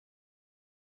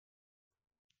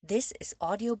This is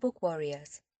Audiobook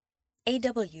Warriors.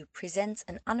 AW presents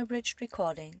an unabridged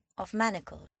recording of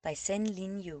Manacled by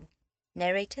Senlinyu,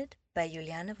 narrated by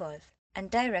Juliane Wolf and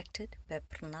directed by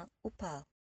Prna Upal.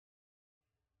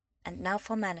 And now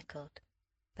for Manacled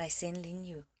by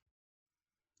Senlinyu.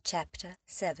 Chapter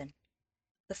 7.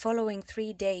 The following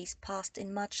 3 days passed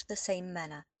in much the same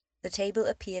manner. The table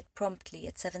appeared promptly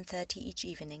at 7:30 each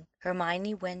evening.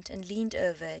 Hermione went and leaned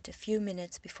over it a few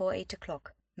minutes before 8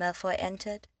 o'clock. Malfoy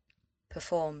entered,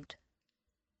 performed,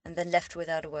 and then left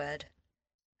without a word.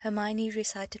 Hermione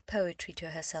recited poetry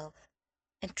to herself,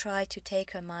 and tried to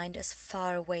take her mind as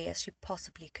far away as she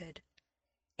possibly could.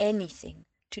 Anything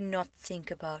to not think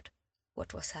about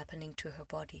what was happening to her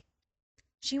body.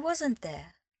 She wasn't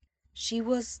there. She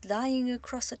was lying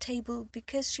across a table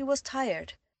because she was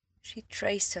tired. She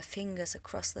traced her fingers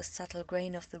across the subtle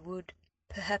grain of the wood.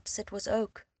 Perhaps it was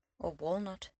oak or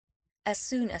walnut. As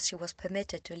soon as she was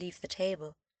permitted to leave the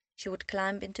table, she would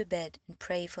climb into bed and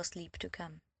pray for sleep to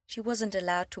come. She wasn't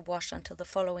allowed to wash until the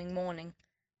following morning,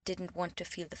 didn't want to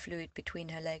feel the fluid between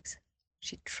her legs.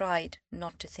 She tried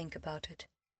not to think about it.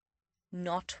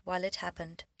 Not while it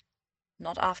happened.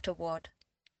 Not afterward.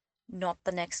 Not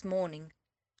the next morning.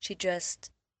 She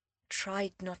just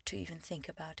tried not to even think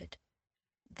about it.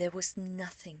 There was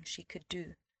nothing she could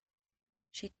do.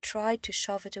 She tried to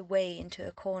shove it away into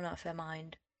a corner of her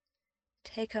mind.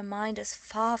 Take her mind as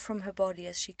far from her body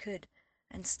as she could,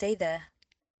 and stay there.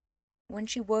 When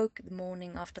she woke the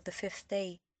morning after the 5th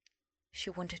day, she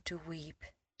wanted to weep.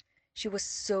 She was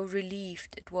so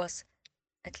relieved it was,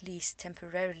 at least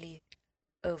temporarily,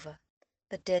 over.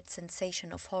 The dead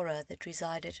sensation of horror that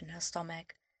resided in her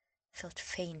stomach felt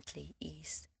faintly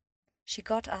eased. She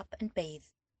got up and bathed,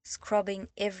 scrubbing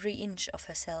every inch of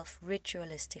herself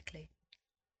ritualistically.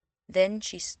 Then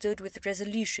she stood with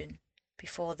resolution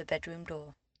before the bedroom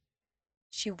door.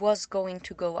 She was going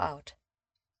to go out.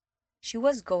 She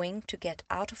was going to get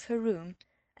out of her room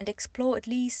and explore at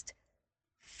least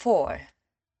four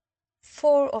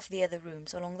of the other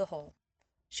rooms along the hall.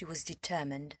 She was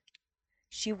determined.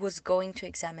 She was going to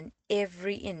examine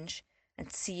every inch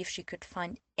and see if she could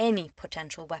find any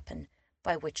potential weapon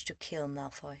by which to kill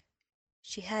Malfoy.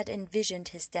 She had envisioned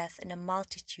his death in a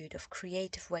multitude of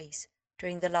creative ways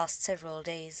during the last several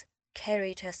days,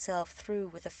 carried herself through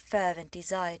with a fervent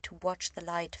desire to watch the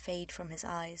light fade from his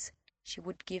eyes. She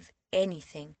would give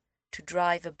anything to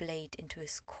drive a blade into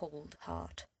his cold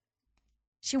heart.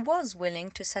 She was willing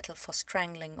to settle for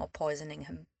strangling or poisoning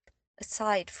him.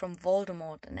 Aside from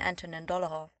Voldemort and Antonin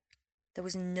Dolohov, there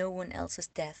was no one else's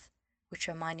death which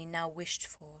Hermione now wished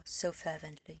for so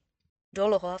fervently.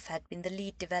 Dolohov had been the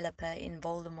lead developer in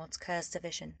Voldemort's curse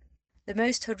division. The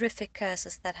most horrific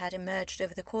curses that had emerged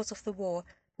over the course of the war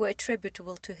were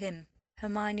attributable to him.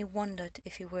 Hermione wondered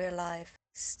if he were alive,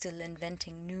 still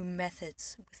inventing new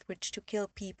methods with which to kill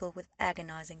people with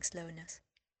agonizing slowness.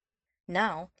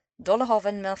 Now, Dolohov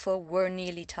and Malfoy were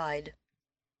nearly tied.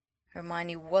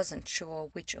 Hermione wasn't sure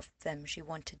which of them she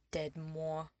wanted dead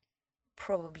more.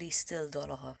 Probably still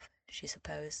Dolohov, she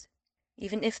supposed.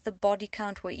 Even if the body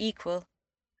count were equal,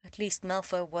 at least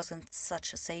Malfoy wasn't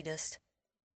such a sadist.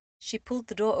 She pulled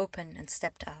the door open and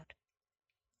stepped out.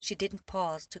 She didn't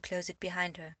pause to close it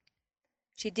behind her.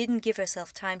 She didn't give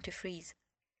herself time to freeze.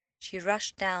 She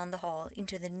rushed down the hall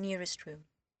into the nearest room.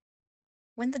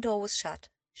 When the door was shut,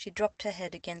 she dropped her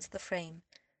head against the frame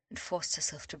and forced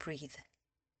herself to breathe.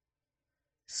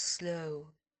 Slow,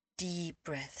 deep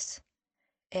breaths,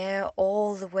 air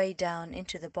all the way down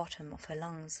into the bottom of her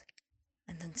lungs,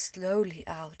 and then slowly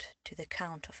out to the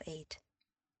count of 8.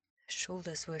 Her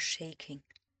shoulders were shaking,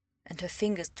 and her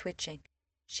fingers twitching.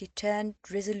 She turned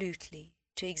resolutely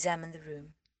to examine the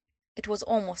room. It was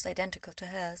almost identical to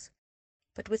hers,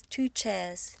 but with 2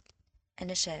 chairs and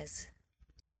a chaise.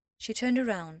 She turned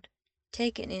around,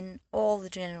 taking in all the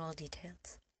general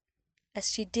details. As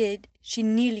she did, she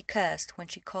nearly cursed when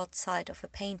she caught sight of a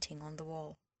painting on the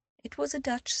wall. It was a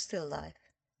Dutch still life,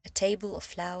 a table of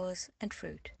flowers and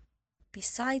fruit.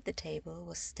 Beside the table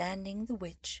was standing the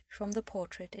witch from the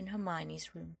portrait in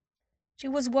Hermione's room. She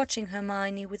was watching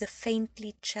Hermione with a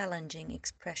faintly challenging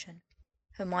expression.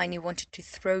 Hermione wanted to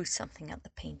throw something at the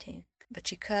painting, but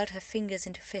she curled her fingers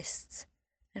into fists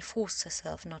and forced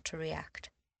herself not to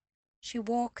react. She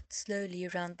walked slowly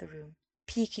around the room,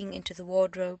 peeking into the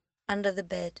wardrobe, under the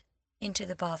bed, into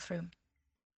the bathroom.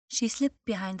 She slipped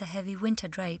behind the heavy winter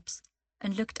drapes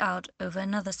and looked out over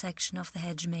another section of the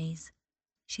hedge maze.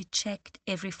 She checked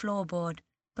every floorboard,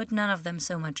 but none of them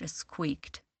so much as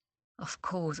squeaked. Of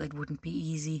course it wouldn't be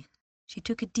easy. She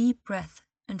took a deep breath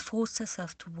and forced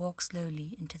herself to walk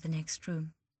slowly into the next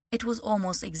room. It was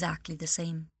almost exactly the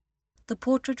same. The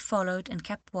portrait followed and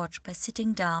kept watch by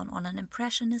sitting down on an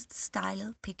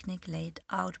impressionist-style picnic laid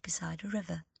out beside a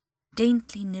river,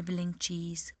 daintily nibbling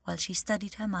cheese while she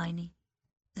studied Hermione.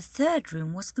 The third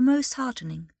room was the most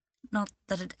heartening. Not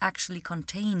that it actually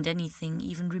contained anything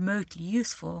even remotely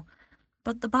useful,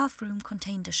 but the bathroom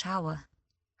contained a shower.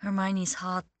 Hermione's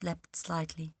heart leapt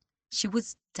slightly. She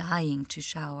was dying to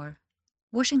shower.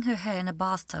 Washing her hair in a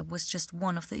bathtub was just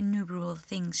one of the innumerable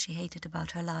things she hated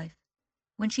about her life.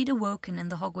 When she'd awoken in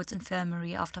the Hogwarts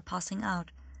infirmary after passing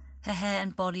out, her hair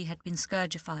and body had been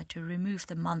scourgified to remove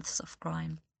the months of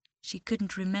grime. She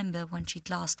couldn't remember when she'd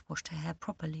last washed her hair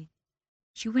properly.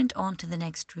 She went on to the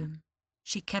next room.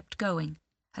 She kept going.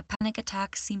 Her panic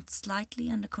attack seemed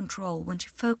slightly under control when she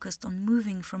focused on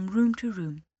moving from room to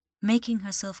room, making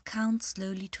herself count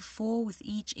slowly to 4 with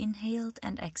each inhaled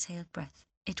and exhaled breath.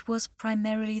 It was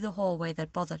primarily the hallway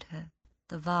that bothered her.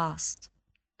 The vast,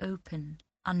 open,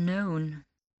 unknown.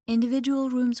 Individual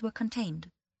rooms were contained,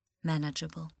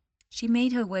 manageable. She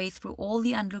made her way through all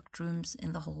the unlooked rooms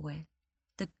in the hallway.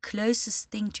 The closest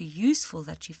thing to useful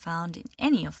that she found in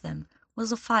any of them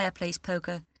was a fireplace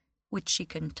poker, which she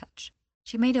couldn't touch.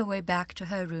 She made her way back to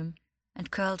her room and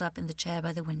curled up in the chair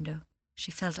by the window.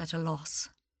 She felt at a loss.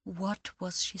 What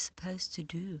was she supposed to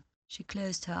do? She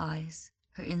closed her eyes.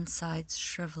 Her insides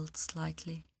shriveled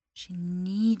slightly. She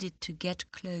needed to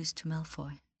get close to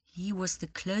Malfoy. He was the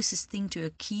closest thing to a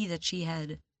key that she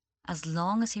had. As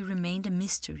long as he remained a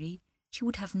mystery, she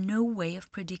would have no way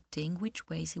of predicting which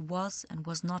ways he was and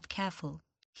was not careful.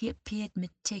 He appeared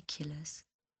meticulous.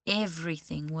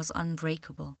 Everything was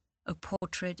unbreakable. A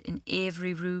portrait in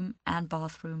every room and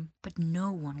bathroom, but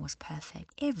no one was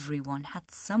perfect. Everyone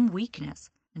had some weakness,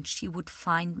 and she would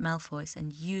find Malfoy's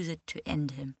and use it to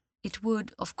end him. It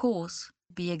would, of course,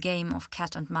 be a game of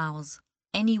cat and mouse.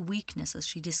 Any weaknesses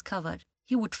she discovered,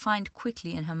 he would find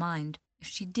quickly in her mind. If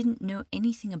she didn't know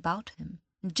anything about him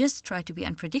and just tried to be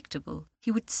unpredictable,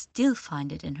 he would still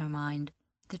find it in her mind.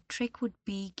 The trick would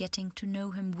be getting to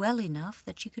know him well enough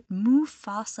that she could move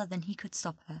faster than he could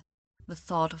stop her. The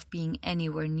thought of being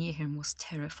anywhere near him was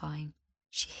terrifying.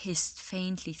 She hissed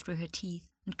faintly through her teeth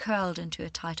and curled into a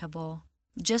tighter ball.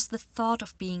 Just the thought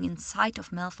of being in sight of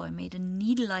Malfoy made a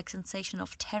needle-like sensation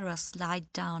of terror slide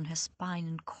down her spine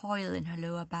and coil in her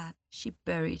lower back. She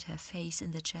buried her face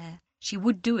in the chair. She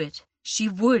would do it. She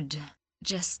would.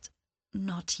 Just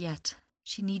not yet.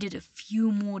 She needed a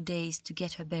few more days to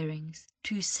get her bearings,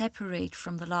 to separate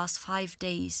from the last 5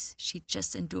 days she'd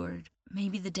just endured.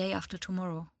 Maybe the day after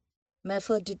tomorrow.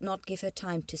 Malfoy did not give her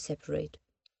time to separate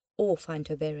or find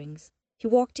her bearings. He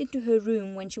walked into her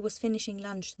room when she was finishing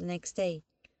lunch the next day,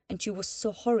 and she was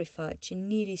so horrified she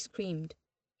nearly screamed.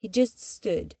 He just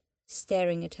stood,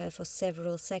 staring at her for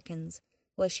several seconds,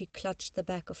 while she clutched the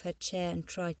back of her chair and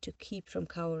tried to keep from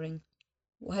cowering.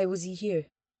 Why was he here?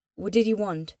 What did he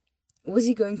want? Was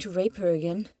he going to rape her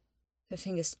again? Her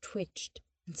fingers twitched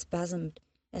and spasmed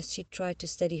as she tried to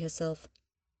steady herself.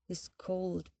 His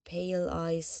cold, pale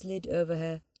eyes slid over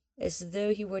her, as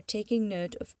though he were taking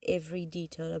note of every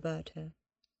detail about her.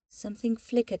 Something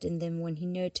flickered in them when he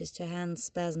noticed her hands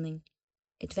spasming.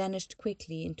 It vanished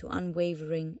quickly into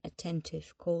unwavering,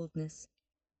 attentive coldness,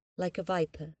 like a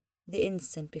viper, the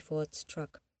instant before it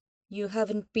struck. "You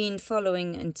haven't been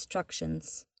following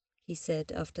instructions," he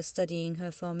said after studying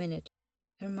her for a minute.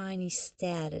 Hermione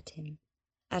stared at him,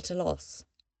 at a loss.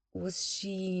 Was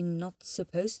she not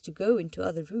supposed to go into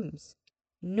other rooms?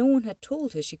 No one had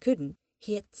told her she couldn't.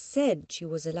 He had said she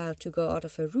was allowed to go out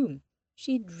of her room.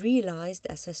 She'd realized,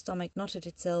 as her stomach knotted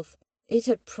itself, it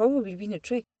had probably been a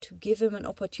trick to give him an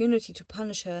opportunity to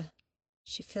punish her.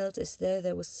 She felt as though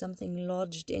there was something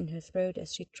lodged in her throat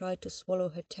as she tried to swallow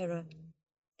her terror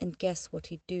and guess what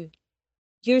he'd do.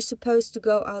 "You're supposed to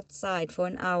go outside for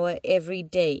an hour every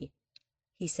day,"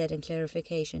 he said in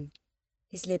clarification.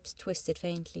 His lips twisted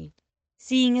faintly.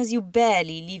 "Seeing as you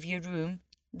barely leave your room,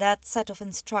 that set of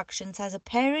instructions has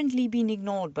apparently been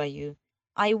ignored by you.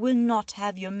 I will not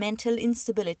have your mental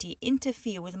instability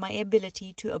interfere with my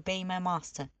ability to obey my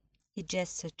master." He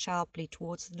gestured sharply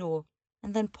towards the door,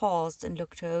 and then paused and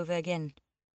looked her over again.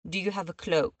 "Do you have a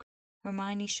cloak?"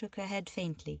 Hermione shook her head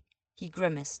faintly. He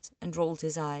grimaced and rolled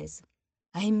his eyes.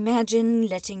 "I imagine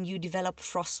letting you develop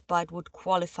frostbite would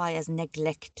qualify as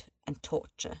neglect and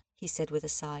torture," he said with a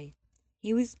sigh.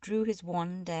 He withdrew his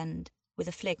wand and, with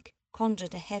a flick,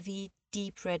 conjured a heavy,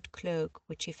 deep red cloak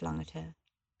which he flung at her.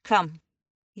 "Come."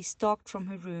 He stalked from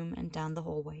her room and down the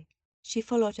hallway. She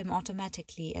followed him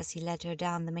automatically as he led her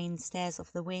down the main stairs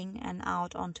of the wing and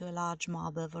out onto a large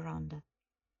marble veranda.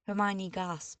 Hermione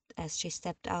gasped as she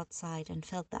stepped outside and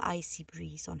felt the icy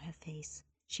breeze on her face.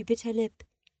 She bit her lip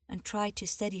and tried to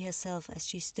steady herself as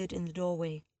she stood in the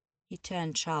doorway. He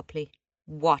turned sharply.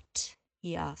 "What?"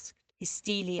 he asked. His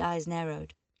steely eyes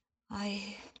narrowed.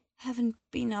 "I haven't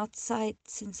been outside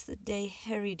since the day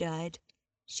Harry died,"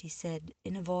 she said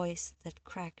in a voice that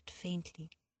cracked faintly.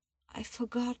 "I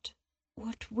forgot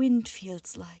what wind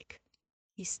feels like."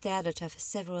 He stared at her for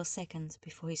several seconds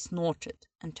before he snorted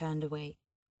and turned away.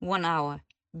 "1 hour.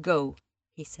 Go,"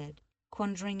 he said,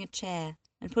 conjuring a chair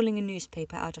and pulling a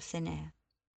newspaper out of thin air.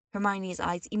 Hermione's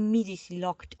eyes immediately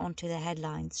locked onto the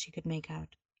headlines she could make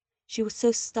out. She was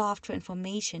so starved for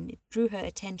information it drew her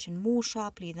attention more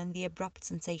sharply than the abrupt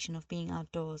sensation of being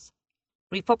outdoors.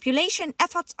 "Repopulation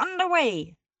efforts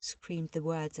underway!" screamed the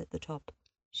words at the top.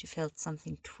 She felt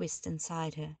something twist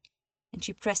inside her, and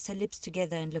she pressed her lips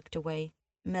together and looked away.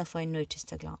 Malfoy noticed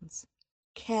her glance.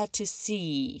 "Care to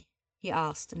see?" he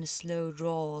asked in a slow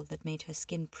drawl that made her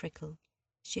skin prickle.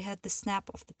 She heard the snap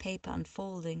of the paper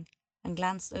unfolding and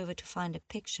glanced over to find a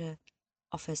picture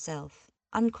of herself,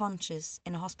 unconscious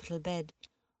in a hospital bed,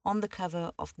 on the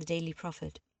cover of the Daily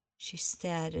Prophet. She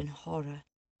stared in horror.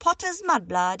 "Potter's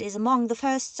mudblood is among the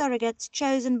first surrogates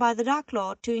chosen by the Dark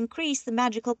Lord to increase the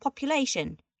magical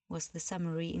population," was the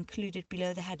summary included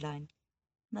below the headline.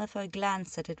 Malfoy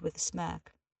glanced at it with a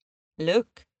smirk.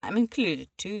 "Look, I'm included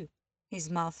too." His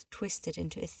mouth twisted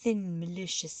into a thin,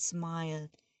 malicious smile,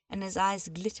 and his eyes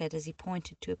glittered as he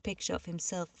pointed to a picture of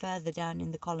himself further down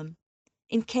in the column.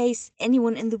 "In case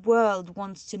anyone in the world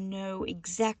wants to know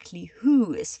exactly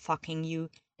who is fucking you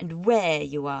and where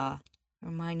you are."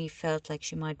 Hermione felt like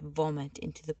she might vomit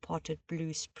into the potted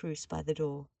blue spruce by the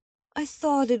door. "I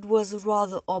thought it was a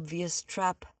rather obvious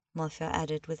trap," Malfoy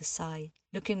added with a sigh,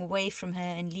 looking away from her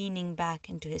and leaning back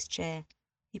into his chair.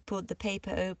 He pulled the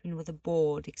paper open with a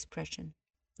bored expression.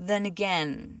 "Then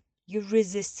again, your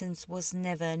resistance was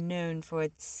never known for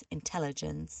its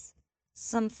intelligence.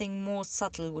 Something more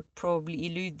subtle would probably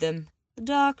elude them. The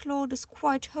Dark Lord is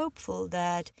quite hopeful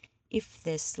that, if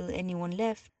there's still anyone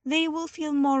left, they will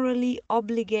feel morally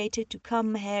obligated to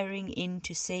come herring in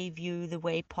to save you the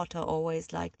way Potter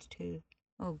always liked to.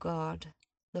 Oh God,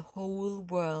 the whole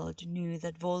world knew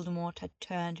that Voldemort had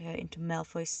turned her into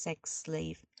Malfoy's sex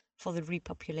slave for the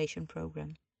repopulation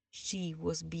program. She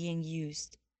was being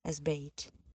used as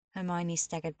bait." Hermione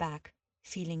staggered back,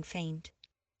 feeling faint.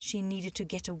 She needed to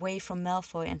get away from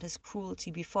Malfoy and his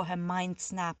cruelty before her mind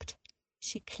snapped.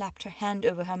 She clapped her hand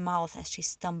over her mouth as she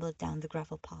stumbled down the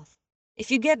gravel path.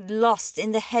 "If you get lost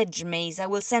in the hedge maze, I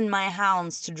will send my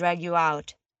hounds to drag you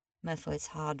out." Malfoy's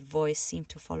hard voice seemed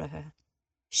to follow her.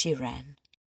 She ran.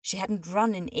 She hadn't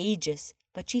run in ages,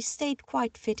 but she stayed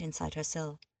quite fit inside her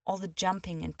cell. All the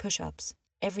jumping and push-ups,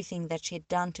 everything that she had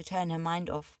done to turn her mind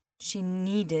off. She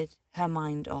needed her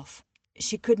mind off.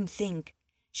 She couldn't think.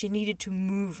 She needed to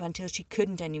move until she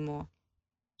couldn't anymore.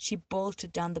 She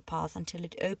bolted down the path until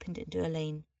it opened into a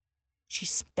lane. She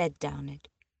sped down it.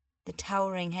 The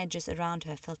towering hedges around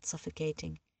her felt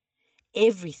suffocating.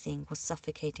 Everything was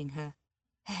suffocating her.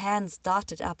 Her hands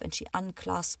darted up and she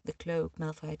unclasped the cloak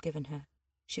Malfoy had given her.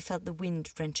 She felt the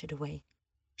wind wrench it away.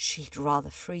 She'd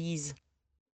rather freeze.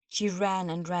 She ran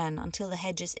and ran until the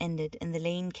hedges ended and the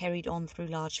lane carried on through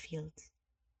large fields.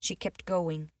 She kept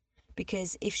going,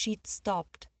 because if she'd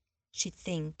stopped, she'd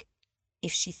think.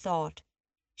 If she thought,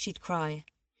 she'd cry.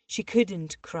 She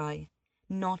couldn't cry,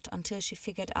 not until she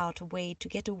figured out a way to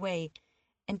get away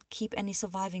and keep any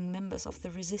surviving members of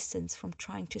the Resistance from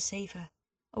trying to save her.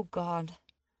 Oh God,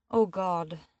 oh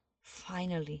God.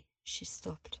 Finally, she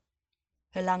stopped.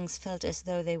 Her lungs felt as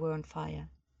though they were on fire.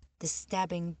 The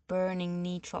stabbing, burning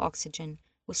need for oxygen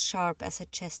was sharp as her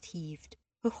chest heaved.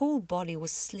 Her whole body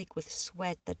was slick with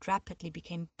sweat that rapidly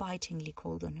became bitingly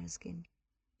cold on her skin.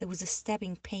 There was a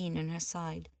stabbing pain in her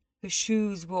side. Her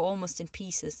shoes were almost in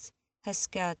pieces, her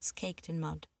skirts caked in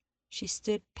mud. She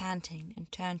stood panting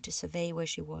and turned to survey where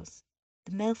she was.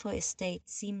 The Malfoy estate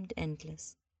seemed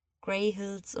endless. Grey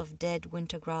hills of dead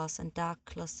winter grass and dark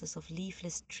clusters of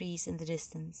leafless trees in the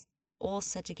distance, all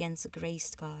set against a grey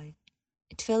sky.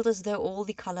 It felt as though all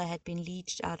the color had been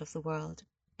leached out of the world,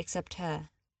 except her.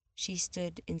 She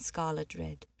stood in scarlet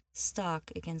red,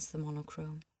 stark against the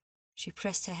monochrome. She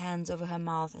pressed her hands over her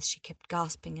mouth as she kept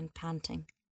gasping and panting.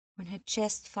 When her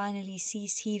chest finally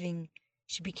ceased heaving,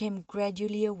 she became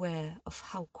gradually aware of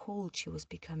how cold she was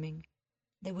becoming.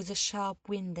 There was a sharp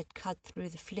wind that cut through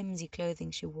the flimsy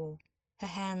clothing she wore. Her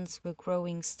hands were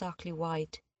growing starkly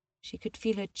white. She could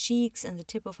feel her cheeks and the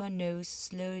tip of her nose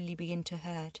slowly begin to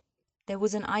hurt. There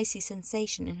was an icy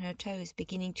sensation in her toes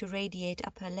beginning to radiate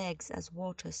up her legs as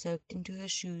water soaked into her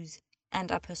shoes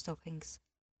and up her stockings.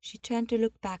 She turned to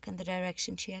look back in the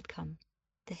direction she had come.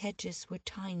 The hedges were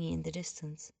tiny in the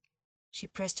distance. She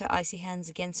pressed her icy hands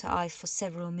against her eyes for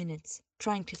several minutes,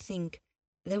 trying to think.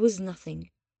 There was nothing,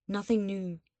 nothing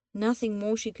new, nothing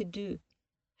more she could do.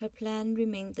 Her plan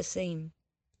remained the same.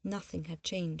 Nothing had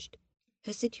changed.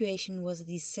 Her situation was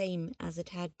the same as it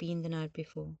had been the night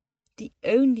before. The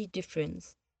only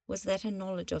difference was that her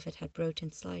knowledge of it had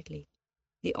broadened slightly.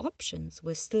 The options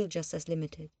were still just as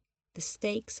limited. The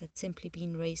stakes had simply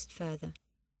been raised further.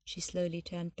 She slowly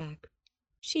turned back.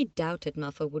 She doubted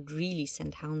Malfoy would really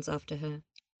send hounds after her.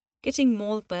 Getting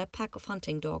mauled by a pack of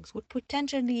hunting dogs would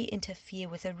potentially interfere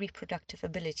with her reproductive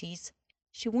abilities.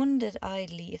 She wondered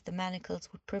idly if the manacles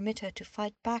would permit her to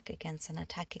fight back against an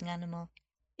attacking animal.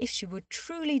 If she were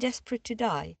truly desperate to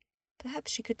die,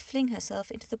 perhaps she could fling herself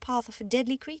into the path of a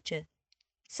deadly creature.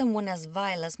 Someone as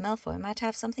vile as Malfoy might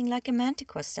have something like a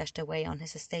manticore stashed away on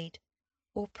his estate.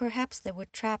 Or perhaps there were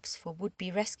traps for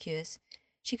would-be rescuers.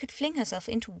 She could fling herself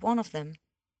into one of them.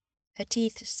 Her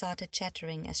teeth started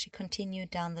chattering as she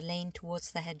continued down the lane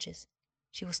towards the hedges.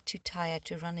 She was too tired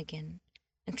to run again,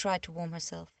 and tried to warm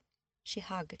herself. She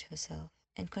hugged herself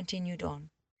and continued on.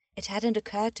 It hadn't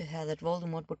occurred to her that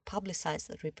Voldemort would publicize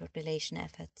the repopulation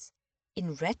efforts.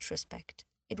 In retrospect,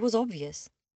 it was obvious.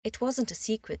 It wasn't a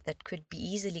secret that could be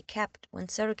easily kept when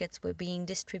surrogates were being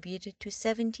distributed to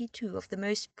 72 of the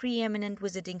most preeminent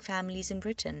wizarding families in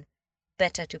Britain.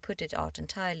 Better to put it out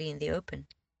entirely in the open.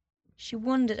 She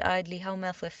wondered idly how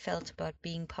Malfoy felt about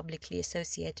being publicly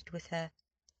associated with her.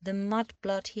 The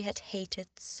mudblood he had hated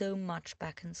so much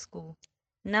back in school,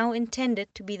 now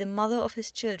intended to be the mother of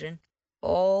his children.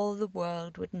 All the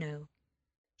world would know.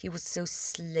 He was so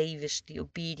slavishly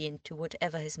obedient to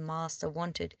whatever his master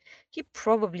wanted. He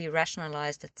probably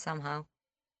rationalized it somehow.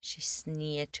 She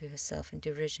sneered to herself in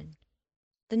derision.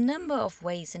 The number of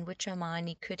ways in which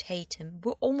Hermione could hate him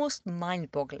were almost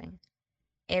mind-boggling.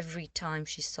 Every time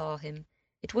she saw him,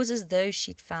 it was as though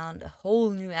she'd found a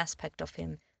whole new aspect of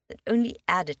him that only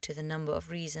added to the number of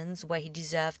reasons why he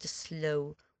deserved a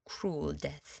slow, cruel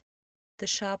death. The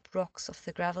sharp rocks of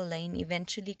the gravel lane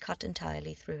eventually cut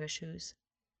entirely through her shoes.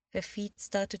 Her feet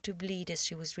started to bleed as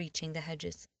she was reaching the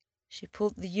hedges. She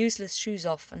pulled the useless shoes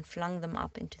off and flung them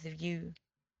up into the view,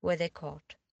 where they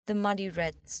caught. The muddy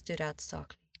red stood out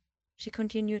starkly. She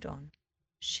continued on,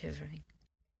 shivering.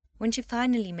 When she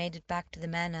finally made it back to the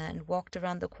manor and walked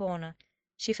around the corner,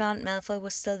 she found Malfoy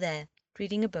was still there,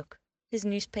 reading a book, his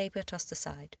newspaper tossed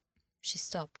aside. She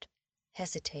stopped,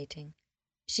 hesitating.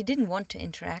 She didn't want to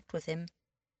interact with him,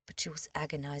 but she was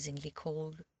agonizingly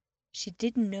cold. She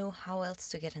didn't know how else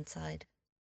to get inside.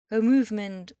 Her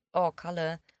movement, or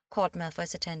color, caught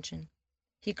Malfoy's attention.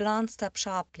 He glanced up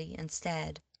sharply and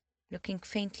stared, looking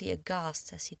faintly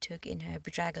aghast as he took in her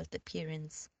bedraggled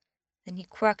appearance. Then he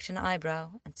quirked an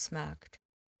eyebrow and smirked.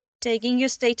 "Taking your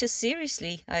status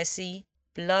seriously, I see.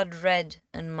 Blood red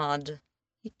and mud."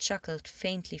 He chuckled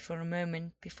faintly for a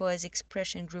moment before his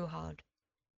expression grew hard.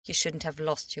 "You shouldn't have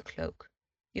lost your cloak.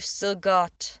 You've still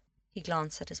got," he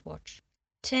glanced at his watch,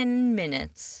 "10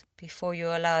 minutes before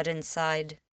you're allowed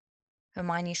inside."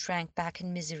 Hermione shrank back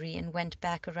in misery and went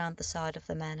back around the side of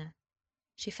the manor.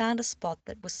 She found a spot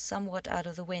that was somewhat out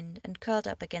of the wind and curled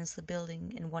up against the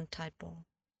building in one tight ball,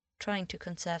 trying to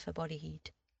conserve her body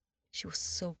heat. She was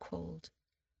so cold.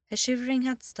 Her shivering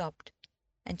had stopped,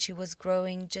 and she was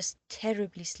growing just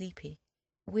terribly sleepy,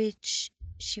 which,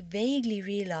 she vaguely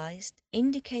realized,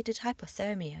 indicated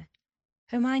hypothermia.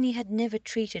 Hermione had never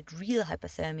treated real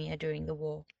hypothermia during the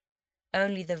war,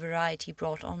 only the variety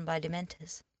brought on by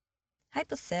Dementors.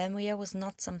 Hypothermia was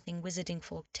not something wizarding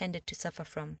folk tended to suffer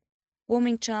from.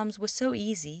 Warming charms were so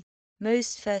easy,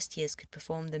 most first years could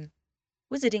perform them.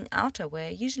 Wizarding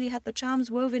outerwear usually had the charms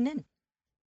woven in.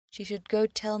 She should go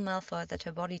tell Malfoy that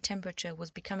her body temperature was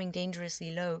becoming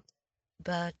dangerously low.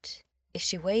 But if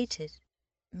she waited,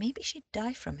 maybe she'd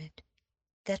die from it.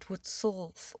 That would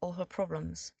solve all her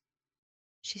problems.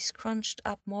 She scrunched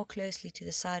up more closely to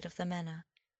the side of the manor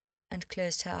and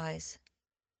closed her eyes,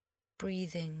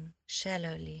 breathing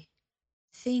shallowly.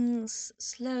 Things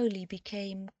slowly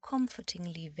became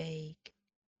comfortingly vague.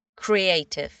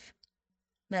 "Creative!"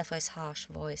 Malfoy's harsh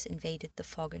voice invaded the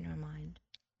fog in her mind.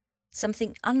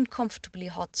 Something uncomfortably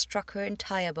hot struck her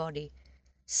entire body.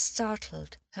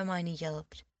 Startled, Hermione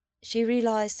yelped. She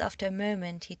realized after a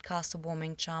moment he'd cast a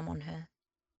warming charm on her.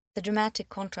 The dramatic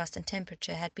contrast in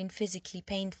temperature had been physically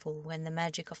painful when the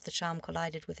magic of the charm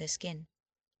collided with her skin.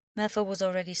 Malfoy was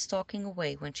already stalking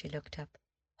away when she looked up.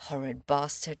 Horrid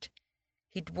bastard!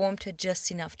 He'd warmed her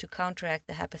just enough to counteract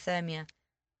the hypothermia,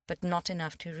 but not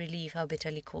enough to relieve how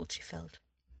bitterly cold she felt.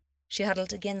 She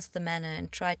huddled against the manor and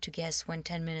tried to guess when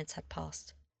 10 minutes had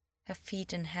passed. Her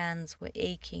feet and hands were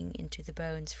aching into the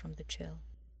bones from the chill.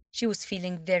 She was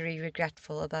feeling very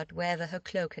regretful about wherever her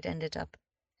cloak had ended up.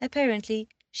 Apparently,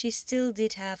 she still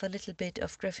did have a little bit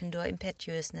of Gryffindor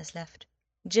impetuousness left,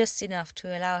 just enough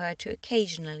to allow her to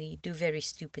occasionally do very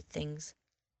stupid things.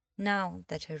 Now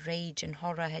that her rage and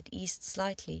horror had eased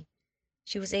slightly,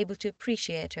 she was able to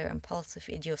appreciate her impulsive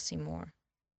idiocy more.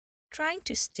 Trying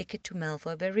to stick it to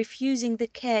Malfoy by refusing the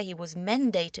care he was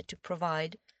mandated to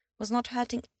provide was not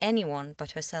hurting anyone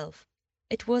but herself.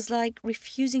 It was like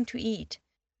refusing to eat.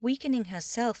 Weakening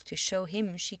herself to show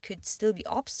him she could still be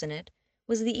obstinate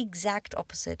was the exact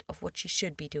opposite of what she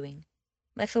should be doing.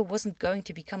 Malfoy wasn't going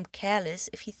to become careless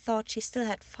if he thought she still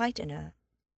had fight in her.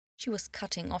 She was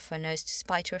cutting off her nose to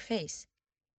spite her face.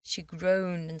 She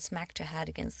groaned and smacked her head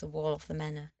against the wall of the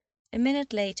manor. A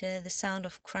minute later the sound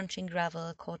of crunching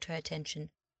gravel caught her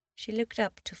attention. She looked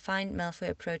up to find Malfoy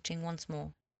approaching once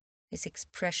more. His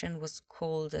expression was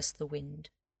cold as the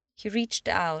wind. He reached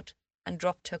out and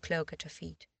dropped her cloak at her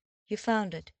feet. "You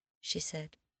found it," she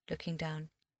said, looking down.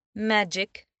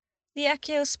 "Magic. The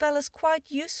Accio spell is quite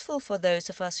useful for those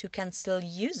of us who can still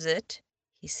use it,"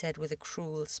 he said with a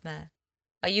cruel smirk.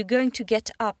 "Are you going to get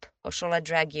up, or shall I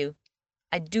drag you?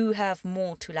 I do have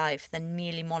more to life than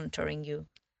merely monitoring you.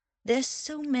 There's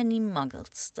so many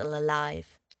muggles still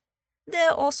alive.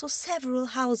 There are also several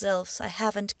house elves I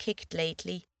haven't kicked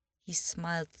lately." He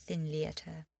smiled thinly at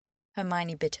her.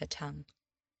 Hermione bit her tongue.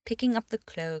 Picking up the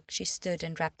cloak, she stood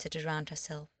and wrapped it around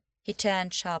herself. He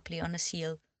turned sharply on his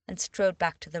heel and strode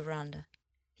back to the veranda.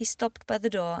 He stopped by the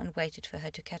door and waited for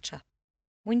her to catch up.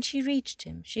 When she reached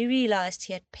him, she realized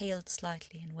he had paled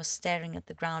slightly and was staring at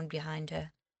the ground behind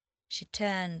her. She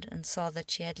turned and saw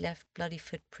that she had left bloody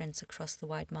footprints across the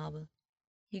white marble.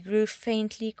 He grew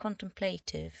faintly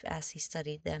contemplative as he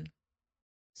studied them.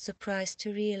 "Surprised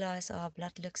to realize our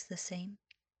blood looks the same?"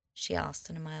 she asked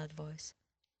in a mild voice.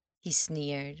 He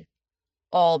sneered.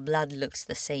 "All blood looks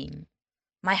the same.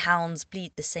 My hounds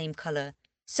bleed the same color.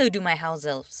 So do my house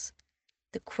elves.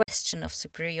 The question of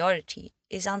superiority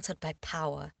is answered by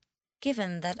power.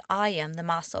 Given that I am the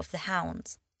master of the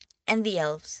hounds, and the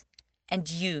elves, and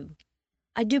you,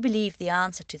 I do believe the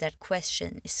answer to that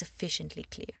question is sufficiently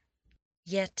clear.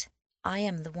 Yet I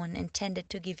am the one intended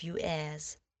to give you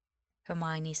heirs,"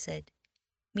 Hermione said,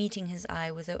 meeting his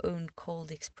eye with her own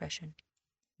cold expression.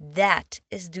 "That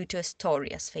is due to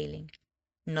Astoria's failing,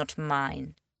 not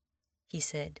mine," he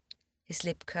said, his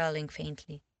lip curling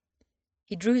faintly.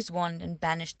 He drew his wand and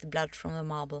banished the blood from the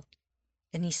marble.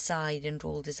 Then he sighed and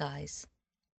rolled his eyes.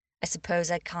 "I suppose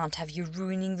I can't have you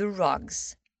ruining the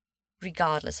rugs,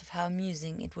 regardless of how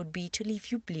amusing it would be to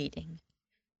leave you bleeding."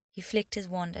 He flicked his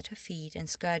wand at her feet and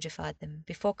scourgified them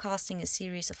before casting a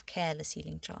series of careless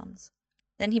healing charms.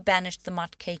 Then he banished the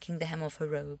mud caking the hem of her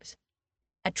robes.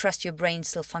 "I trust your brain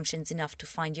still functions enough to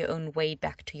find your own way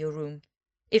back to your room.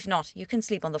 If not, you can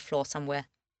sleep on the floor somewhere."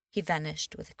 He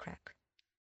vanished with a crack.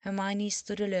 Hermione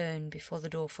stood alone before the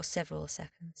door for several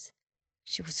seconds.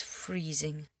 She was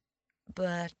freezing,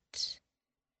 but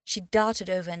she darted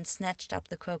over and snatched up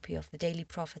the copy of the Daily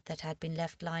Prophet that had been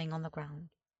left lying on the ground.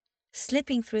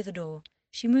 Slipping through the door,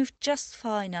 she moved just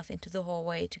far enough into the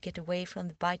hallway to get away from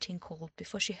the biting cold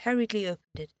before she hurriedly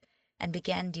opened it and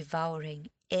began devouring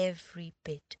every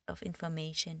bit of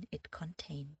information it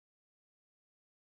contained.